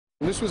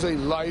This was a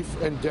life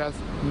and death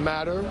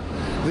matter.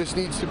 This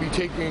needs to be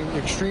taken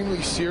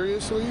extremely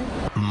seriously.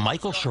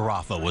 Michael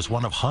Sharaffa was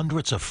one of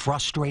hundreds of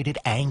frustrated,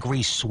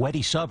 angry,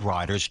 sweaty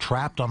subriders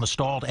trapped on the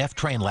stalled F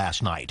train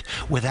last night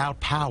without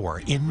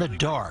power, in the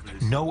dark,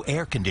 no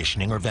air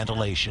conditioning or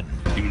ventilation.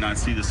 You not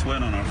see the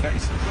sweat on our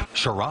faces.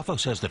 Sharaffa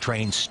says the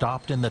train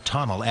stopped in the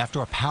tunnel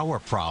after a power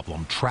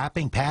problem,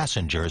 trapping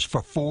passengers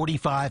for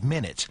 45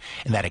 minutes,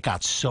 and that it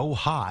got so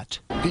hot.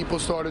 People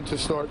started to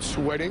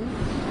sweating.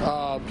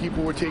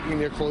 People were taking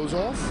their clothes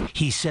off.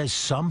 He says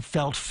some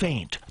felt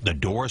faint. The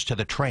doors to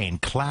the train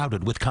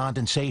clouded with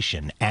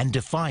condensation and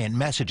defiant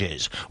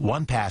messages.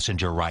 One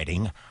passenger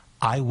writing,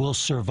 "I will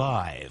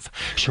survive."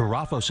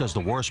 Sharaffa says the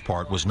worst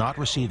part was not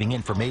receiving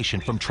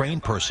information from train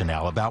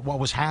personnel about what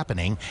was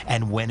happening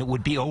and when it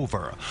would be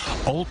over.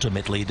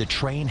 Ultimately, the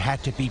train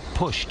had to be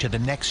pushed to the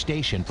next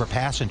station for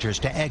passengers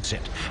to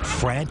exit,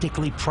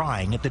 frantically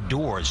prying at the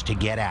doors to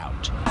get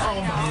out.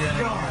 Oh my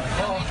God.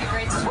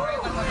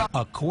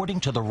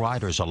 According to the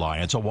Riders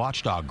Alliance, a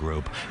watchdog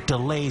group,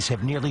 delays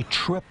have nearly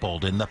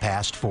tripled in the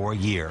past 4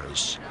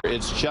 years.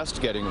 It's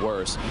just getting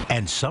worse.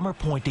 And some are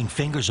pointing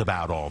fingers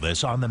about all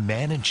this on the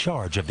man in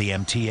charge of the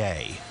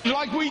MTA.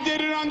 Like we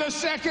did it on the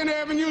 2nd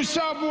Avenue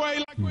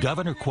subway.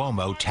 Governor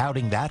Cuomo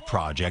touting that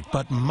project,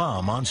 but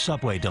mum on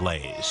subway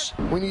delays.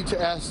 We need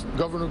to ask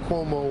Governor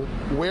Cuomo,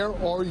 where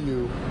are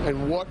you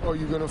and what are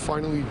you going to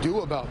finally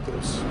do about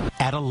this?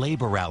 At a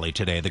labor rally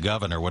today, the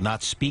governor would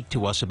not speak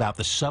to us about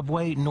the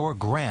subway nor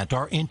grant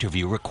our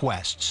interview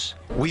requests.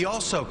 We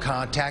also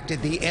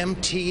contacted the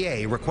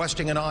MTA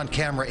requesting an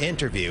on-camera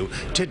interview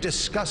to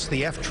discuss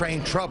the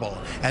F-train trouble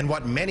and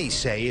what many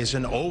say is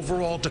an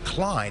overall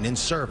decline in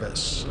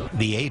service.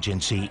 The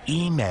agency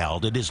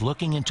emailed it is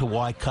looking into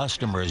why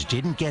customers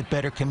didn't get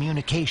better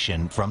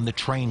communication from the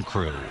train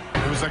crew.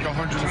 It was like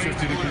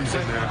 150 degrees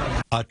in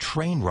there. A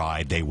train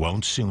ride they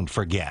won't soon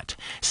forget.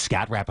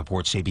 Scott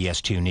Rapoport,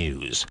 CBS 2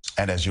 News.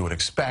 And as you would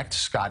expect,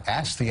 Scott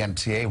asked the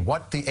MTA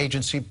what the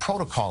agency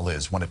protocol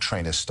is when a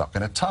train is stuck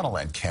in a tunnel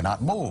and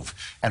cannot move,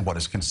 and what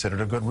is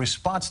considered a good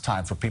response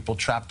time for people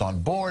trapped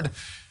on board.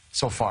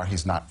 So far,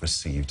 he's not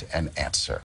received an answer.